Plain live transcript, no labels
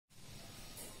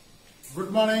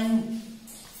Good morning,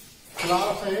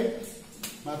 class 8,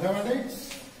 mathematics.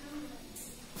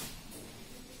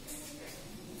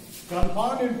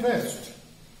 Compound interest.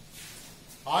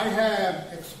 I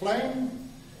have explained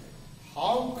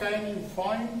how can you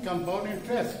find compound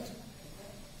interest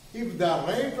if the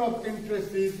rate of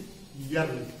interest is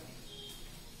yearly.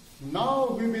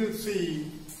 Now we will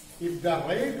see if the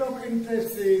rate of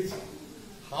interest is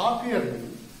half yearly.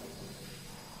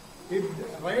 If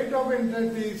the rate of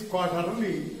interest is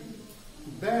quarterly,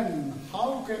 then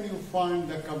how can you find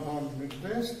the compound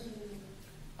interest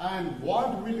and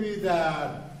what will be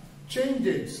the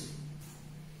changes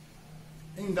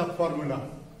in the formula?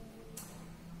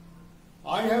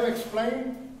 I have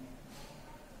explained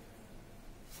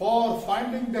for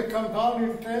finding the compound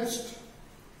interest,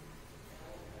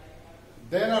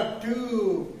 there are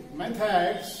two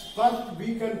methods. First,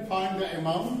 we can find the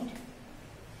amount.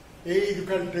 A is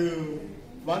equal to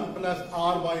 1 plus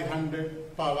R by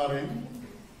 100 power n.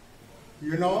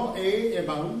 You know A,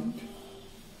 amount.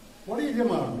 What is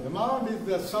amount? Amount is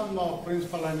the sum of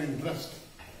principal and interest.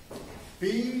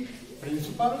 P,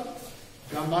 principal,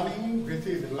 the money which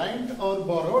is lent or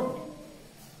borrowed,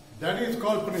 that is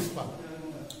called principal.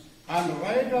 And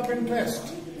rate of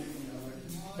interest,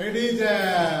 it is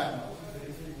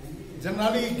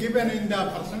generally given in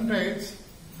the percentage.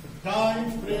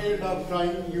 Time, period of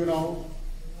time, you know,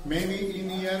 maybe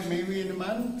in a year, maybe in a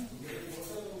month.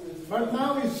 But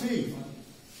now we see,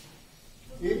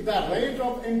 if the rate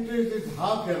of interest is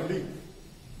half yearly,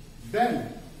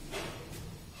 then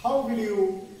how will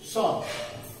you solve?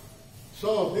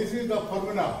 So this is the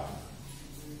formula.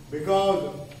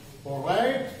 Because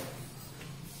rate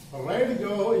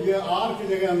जो ये R की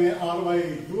जगह में R by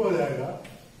 2 हो जाएगा,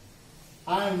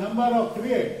 and number of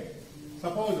period,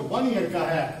 suppose 1 year का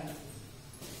है,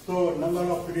 तो number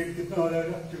of period कितना हो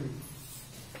जाएगा? 2.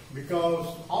 Because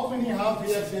how many half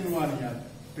years in 1 year?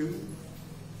 2.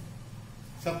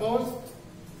 Suppose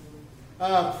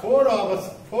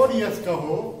 4 years का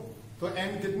हो, तो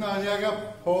n कितना हो जाएगा?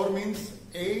 4 means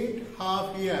 8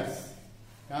 half years.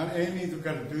 And n is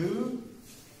equal to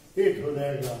 8 हो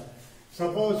जाएगा.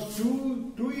 Suppose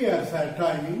 2 years है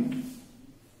timing,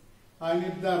 and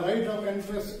if the rate of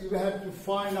interest, you have to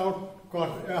find out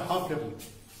half yearly.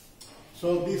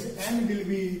 So this n will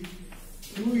be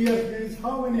 2 years means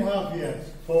how many half years?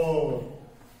 4.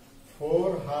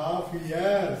 4 half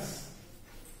years.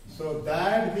 So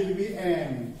that will be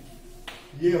n.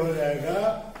 ये हो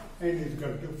जाएगा n is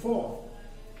equal to 4.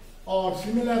 और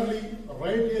similarly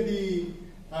rate यदि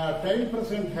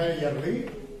 10% है yearly,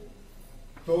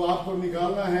 तो आपको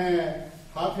निकालना है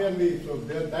half yearly, so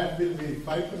that will be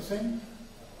 5%.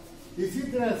 इसी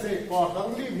तरह से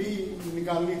क्वार्टरली भी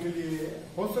निकालने के लिए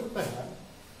हो सकता है.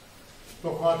 तो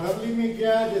क्वार्टरली में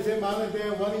क्या, जैसे मान लेते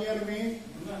हैं 1 ईयर में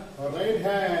रेट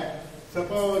है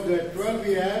सपोज 12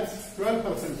 years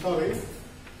 12%, सॉरी,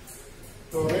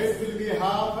 तो rate will be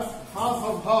half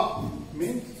of half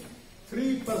means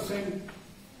 3%.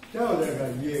 क्या हो जाएगा?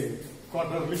 ये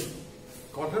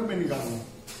क्वार्टर में निकालना.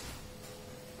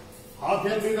 हाफ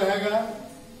ईयरली रहेगा,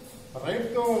 रेट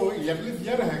तो ईयरली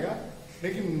दिया रहेगा,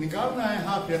 लेकिन निकालना है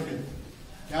हाफ ईयरली.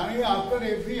 यानी after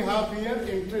every half year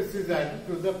interest is added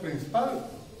to the principal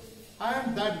and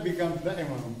that becomes the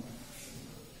amount.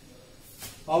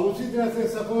 और उसी तरह से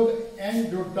सपोज एन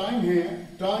जो टाइम है,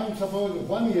 टाइम सपोज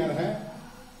 1 ईयर है,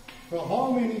 तो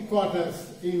how many quarters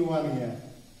in 1 year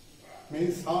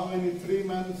means how many 3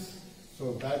 months, so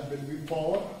that will be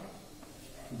 4.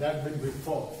 That will be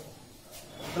 4.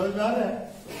 समझ में आ रहा है?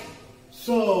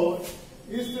 सो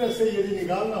इस तरह से यदि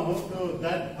निकालना हो तो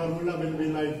that formula will be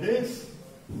like this.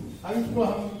 अब इसको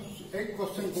हम एक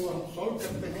क्वेश्चन को हम सॉल्व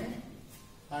करते हैं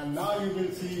and now you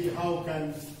will see how can.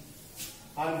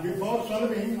 And before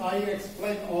solving I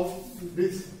explain all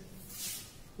this.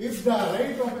 If the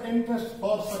rate of interest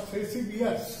for successive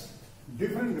years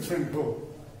different हो,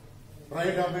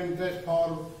 rate of interest for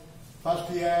first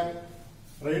year,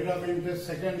 rate of interest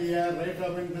second year, rate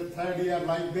of interest third year,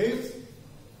 like this,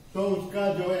 तो उसका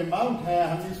जो amount है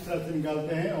हम इस तरह से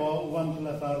निकालते हैं, और 1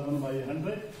 plus R1 by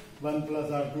 100, 1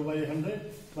 plus R2 by 100,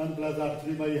 1 plus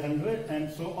R3 by 100 and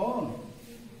so on.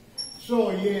 So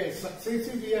ये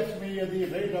सक्सेसिव ईयर्स में यदि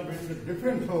रेट ऑफ इंटरेस्ट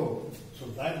डिफरेंट हो,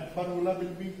 so that formula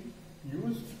will be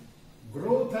used.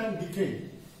 Growth and decay.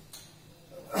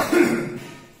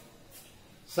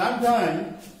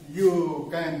 Sometimes you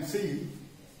can see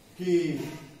कि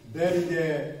there is a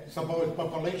suppose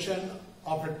population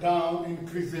of a town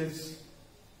increases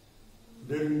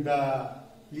during the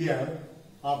year,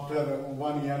 after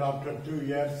 1 year, after 2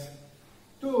 years,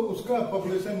 तो उसका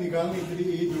population निकालने के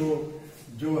लिए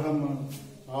जो हम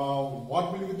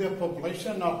what will be the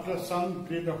population after some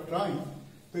period of time,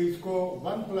 तो इसको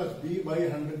 1 plus b by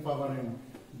 100 power n,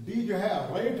 d जो है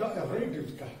रेट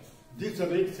उसका, जिस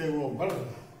रेट से वो बढ़ रहा है.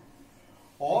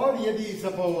 और यदि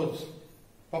suppose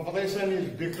population is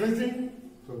decreasing,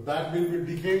 so that will be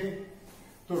decay.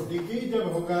 तो decay जब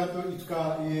होगा तो इसका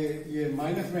ये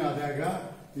माइनस में आ जाएगा.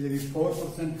 यदि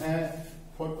 4% है,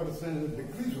 4%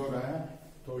 डिक्रीज हो रहा है,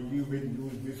 तो you will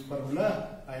use this formula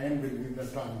and will be the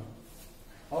time.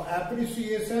 Or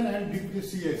appreciation and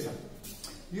depreciation.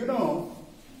 You know,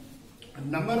 a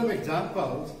number of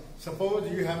examples.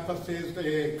 Suppose you have purchased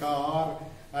a car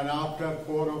and after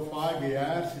 4 or 5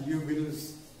 years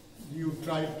you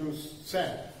try to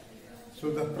sell.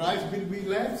 So the price will be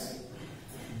less.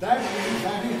 That is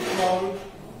called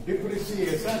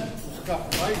depreciation. उसका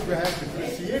price जो है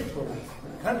depreciate हो रहा है,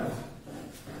 घट रहा है.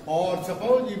 Or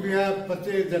suppose if you have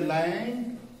purchased a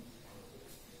land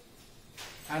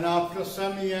and after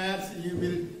some years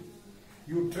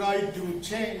you try to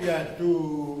change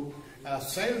to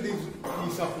sell this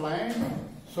piece of land,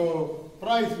 so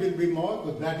price will be more,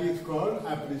 so that is called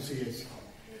appreciation.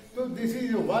 So this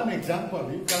is one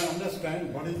example. You can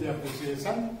understand what is the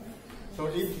appreciation. So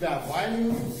if the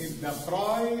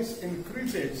price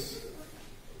increases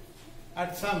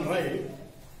at some rate,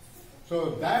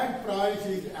 so that price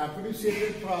is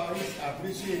appreciated price,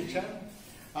 appreciation.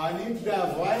 And if the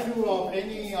value of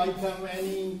any item,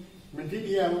 any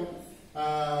material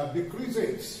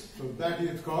decreases, so that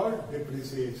is called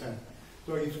depreciation.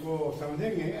 So इसको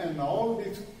समझेंगे, and all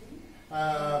these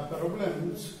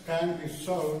problems can be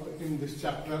solved in this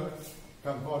chapter,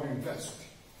 compound interest.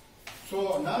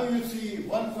 So now you see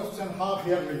one question half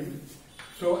yearly.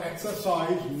 So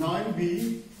exercise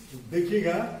 9b,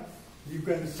 देखिएगा. You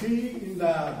can see in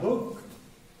the book,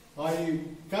 I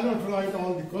cannot write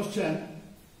all the question.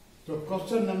 So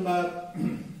question number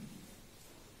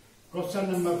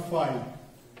 5.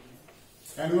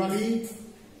 Annually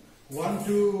 1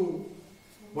 to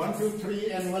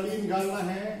 3 annually निकालना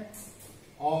है.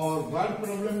 और word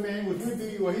problem में उसमें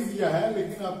भी वही दिया है,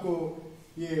 लेकिन आपको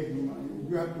ये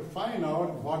you have to find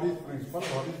out what is principal,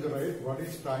 what is the rate, what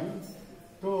is time.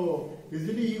 So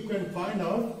easily you can find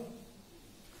out.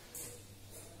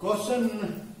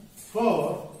 Question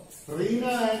 4,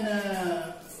 Reena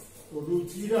and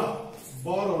Ruchira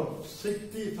borrowed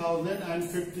 60,000 and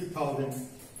 50,000.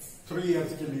 3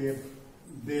 years के लिए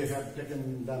they have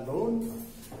taken the loan.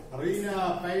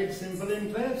 Reena paid simple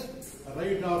interest,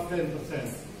 rate of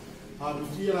 10%.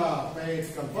 Ruchira paid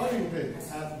compound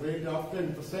interest at rate of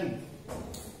 10%.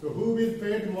 So who will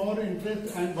pay more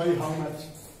interest and by how much?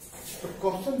 So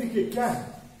question देखिए क्या है?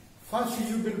 First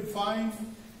you will find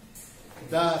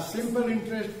the simple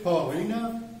interest for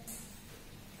Reena.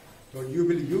 So you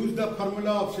will use the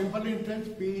formula of simple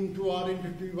interest, P into R into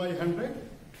T by 100.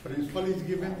 Principal is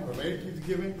given, rate is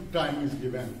given, time is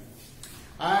given.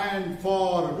 And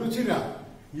for Ruchira,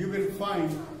 you will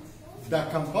find the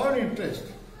compound interest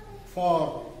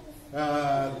for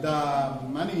the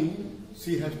money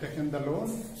she has taken the loan.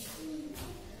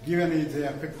 Given is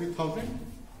 50,000.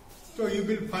 So you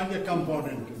will find a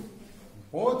compound interest.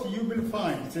 Both you will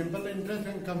find simple interest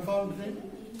and compound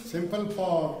interest. Simple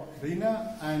for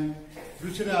Reena and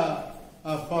Ruchira,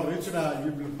 for Ruchira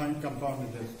you will find compound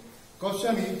interest.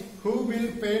 Question is, who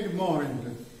will pay more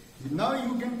interest? Now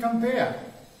you can compare.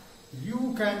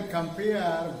 You can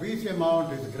compare which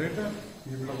amount is greater.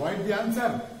 You will provide the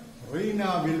answer.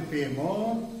 Reena will pay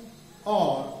more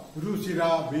or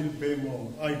Ruchira will pay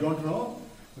more. I don't know.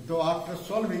 So after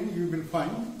solving you will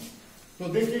find. So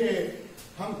देखिए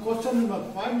हम question number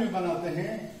 5 में बनाते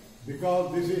हैं,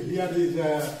 because this is here is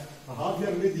half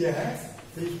yearly दिया है,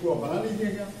 तो इसको बना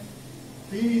लीजिएगा.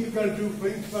 P equal to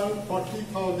principal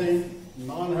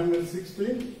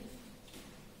 40,916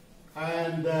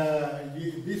 and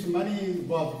this money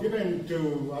was given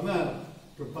to Amar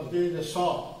to purchase a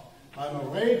shop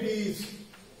and rate is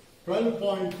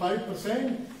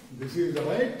 12.5%. This is the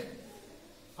rate.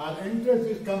 And interest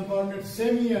is compounded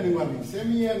semi-annually.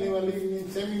 Semi-annually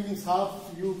means, semi means half,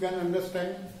 you can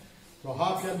understand. So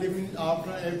half yearly means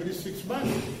after every 6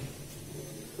 months.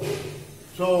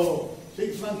 So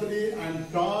 6 monthly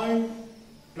and time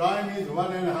is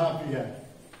 1.5 years.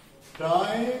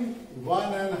 Time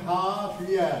 1.5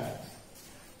 years.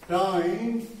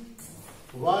 Time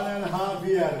 1.5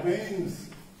 years means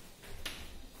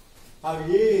अब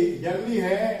ये yearly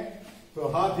है, तो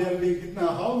half yearly कितना?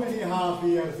 How many half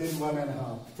years in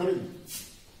 1.5? 3.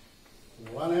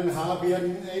 1.5 year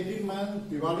means 18 months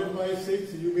divided by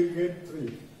 6, you will get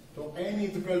 3. So n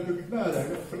is equal to कितना आ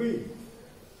जाएगा? 3.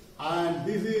 And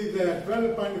this is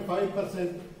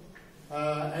 12.5%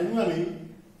 annually.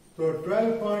 तो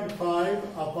 12.5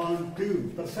 upon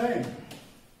 2%.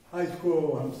 इसको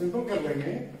हम सिंपल कर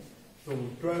लेंगे. तो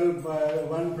 12 by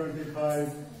 125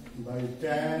 by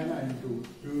 10 into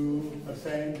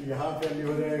 2%. यहाँ वैल्यू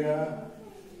हो जाएगा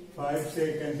 5 से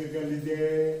कैंसिल कर लीजिए.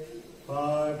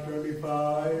 5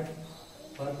 25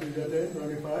 5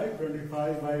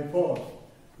 25 by 4.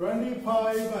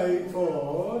 25 by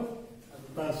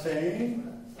 4%.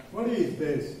 What is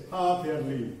this? Half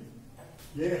yearly.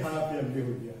 ये हाफ ईयरली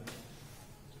हो गया.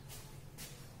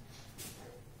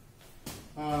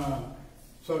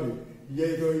 सॉरी, ये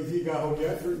जो इसी का हो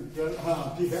गया 12.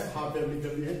 हाँ ठीक है, हाफ ईयरली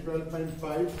कर ली है.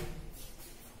 12.5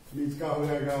 इसका हो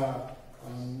जाएगा.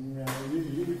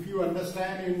 If you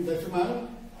understand in decimal,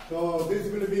 so this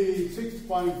will be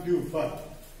 6.25.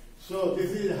 So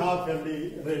this is half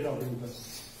yearly rate of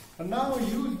interest. And now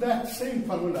use that same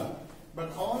formula,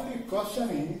 but only question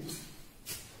is,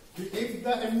 if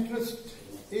the interest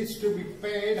is to be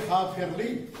paid half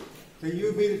yearly, so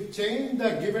you will change the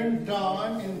given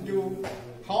time into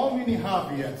how many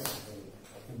half years?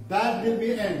 That will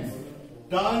be n.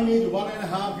 Time is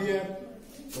 1.5 year.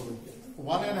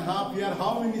 1.5 year,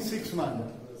 how many 6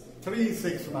 months? 3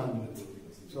 6 months.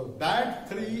 So that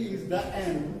 3 is the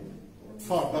n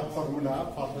for the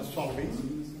formula for the solving.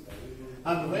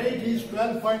 And rate is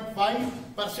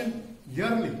 12.5%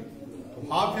 yearly.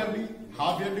 Half yearly.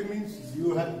 Half yearly means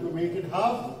you have to make it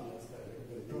half.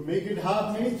 To make it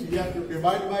half means you have to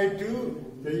divide by 2,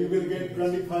 then you will get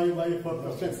 25 by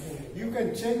 4%. You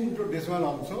can change into decimal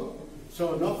also,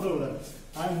 so no problem.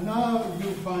 And now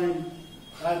you find,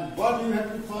 and what you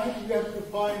have to find? You have to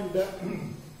find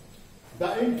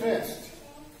the interest.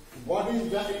 What is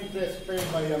the interest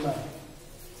paid by ML?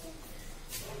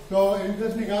 So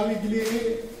interest निकालने के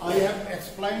लिए I have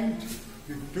explained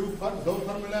two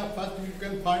formula. First you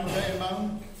can find the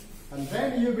amount, and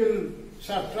then you will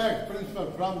subtract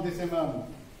principal from this amount.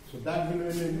 So that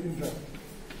will be an interest.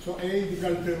 So A is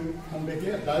equal to, हम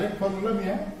देखिए direct formula में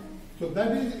है. So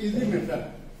that is easy method.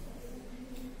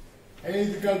 A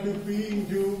is equal to P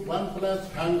into 1 plus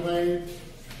 100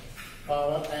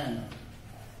 power n.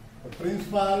 The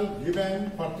principal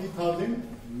given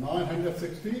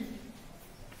 40,960,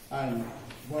 and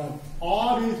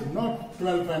R is not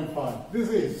 12.5. This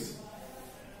is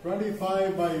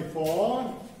 25 by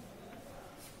 4,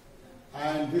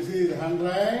 and this is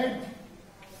 100,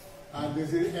 and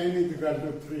this is n is equal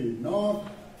to 3. No,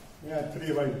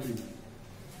 3 by 3.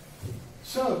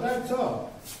 So that's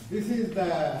all. This is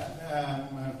the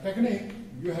technique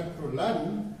you have to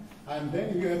learn, and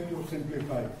then you have to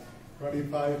simplify.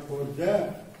 25 4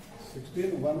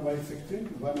 16, 1 by 16,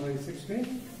 1 by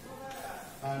 16.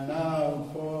 And now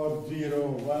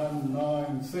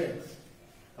 40196,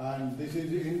 and this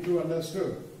is into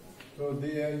understood. So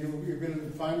you will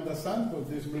find the sum. So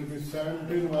this will be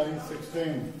 17 by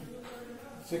 16.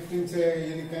 16 से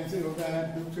ये cancel होता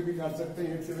है. 2 से भी काट सकते हैं,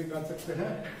 8 से भी काट सकते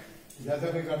हैं, जैसा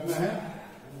भी काटना है.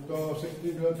 तो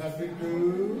 16 to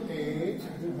 32, 8,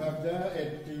 16 5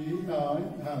 89.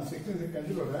 हाँ 16 से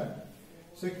कैंसिल हो रहा है.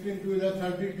 16 to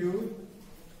 32.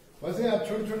 वैसे आप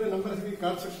छोटे छोटे नंबर से भी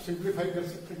काट सकते, सिंप्लीफाई कर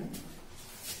सकते हैं.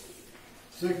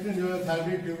 16 जो है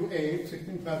 32, 8,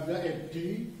 16 5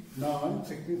 89,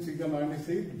 16 6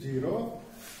 96, 0,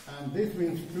 and this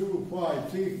means 2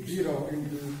 5 6 0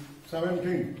 into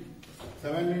 17.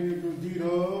 17 into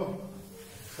 0,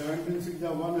 17 6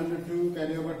 102,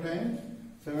 carry over 10.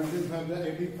 17 5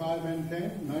 85 and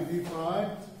 10, 95.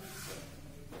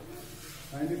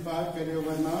 95 carry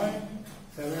over 9.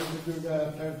 72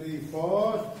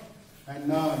 34. And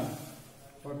 9,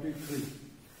 43.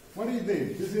 What is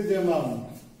this? This is the amount.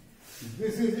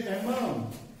 This is the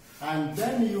amount. And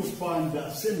then you find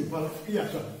the simple,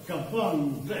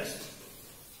 compound interest.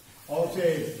 और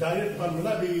से direct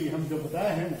formula भी हम जो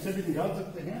बताए हैं उससे भी निकाल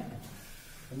सकते हैं.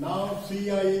 Now CI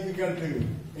is equal to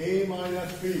A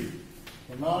minus P.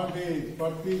 The amount is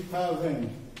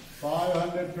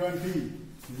 40,520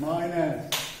 minus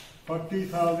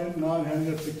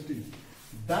 40,960.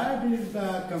 That is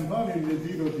the compound in the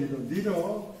 0 0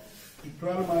 0.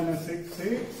 12 minus 6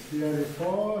 6. Here is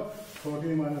 4.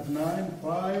 14 minus 9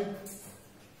 5.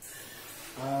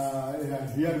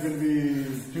 Here will be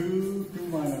 2. 2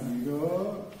 minus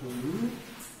 0 2.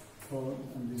 4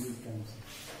 and this is cancelled.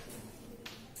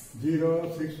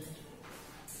 0 6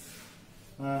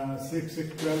 6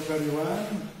 6 12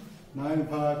 31. 9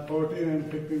 5 14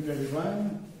 and 15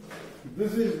 31.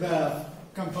 This is the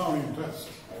compound interest.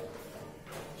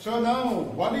 So now,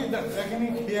 what is the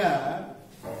technique here?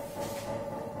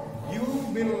 You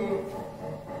will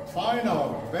find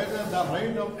out whether the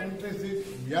rate of interest is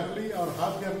yearly or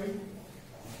half yearly.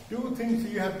 Two things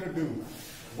you have to do.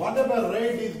 whatever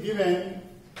rate is given,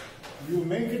 you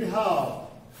make it half.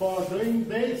 For doing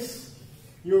this,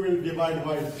 you will divide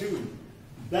by 2.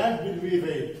 That will be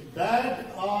rate. That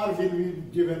R will be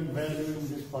given value in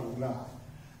this formula.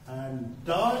 And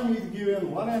time is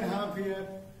given 1.5 year.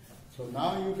 So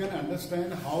now you can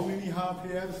understand how many half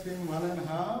years in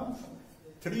 1.5?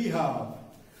 3 half.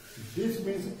 This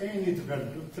means n is equal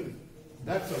to 3.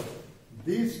 That's all.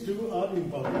 These two are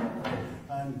important.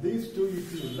 And these two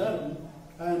if you learn,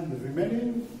 and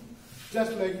remaining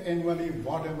just like annually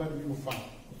whatever you find.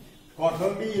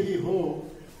 Quarterly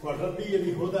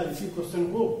यदि होता इसी question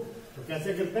को तो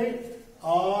कैसे करते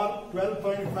और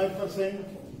 12.5%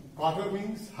 quarter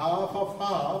means half of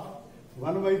half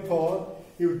 1/4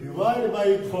 you divide by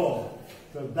 4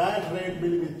 so that rate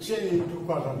will be changed to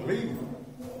quarterly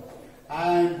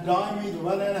and time is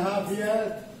 1.5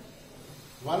 years.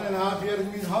 1.5 years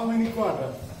means how many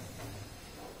quarters?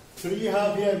 3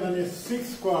 half years means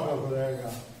 6 quarters हो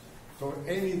जाएगा तो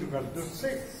n is equal to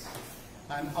 6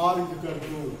 and R is equal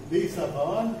to this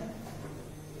upon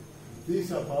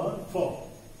 4,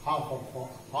 half of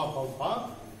 4.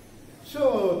 So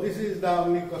this is the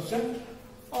only question.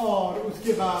 और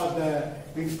उसके बाद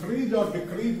increase और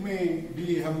decrease में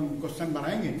भी हम क्वेश्चन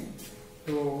बनाएंगे.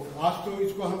 तो आज तो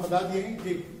इसको हम बता दिए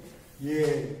कि ये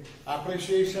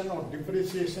अप्रिसिएशन और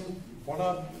depreciation, what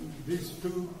are these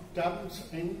two terms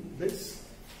in this?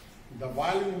 The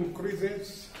value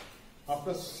increases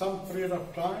after some period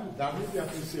of time, that is the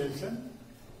appreciation.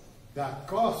 The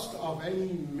cost of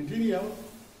any material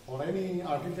or any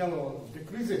article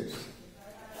decreases.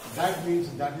 That means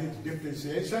that is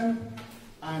depreciation.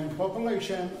 And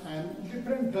population and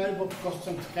different type of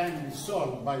questions can be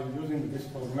solved by using this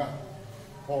formula.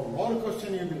 For more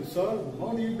question you will solve,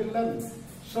 more you will learn.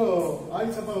 So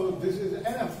I suppose this is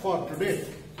enough for today.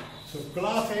 So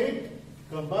class 8,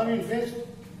 compound interest,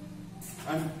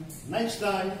 and next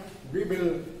time we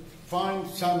will find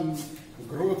some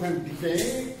growth and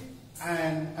decay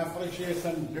and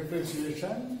appreciation,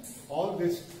 depreciation. All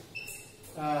this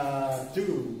we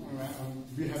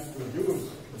have to use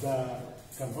the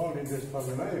compound interest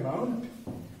formula amount.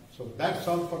 So that's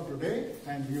all for today,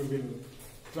 and you will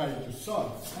try to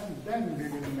solve, and then we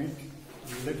will make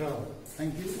later on.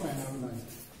 Thank you and have a nice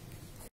day.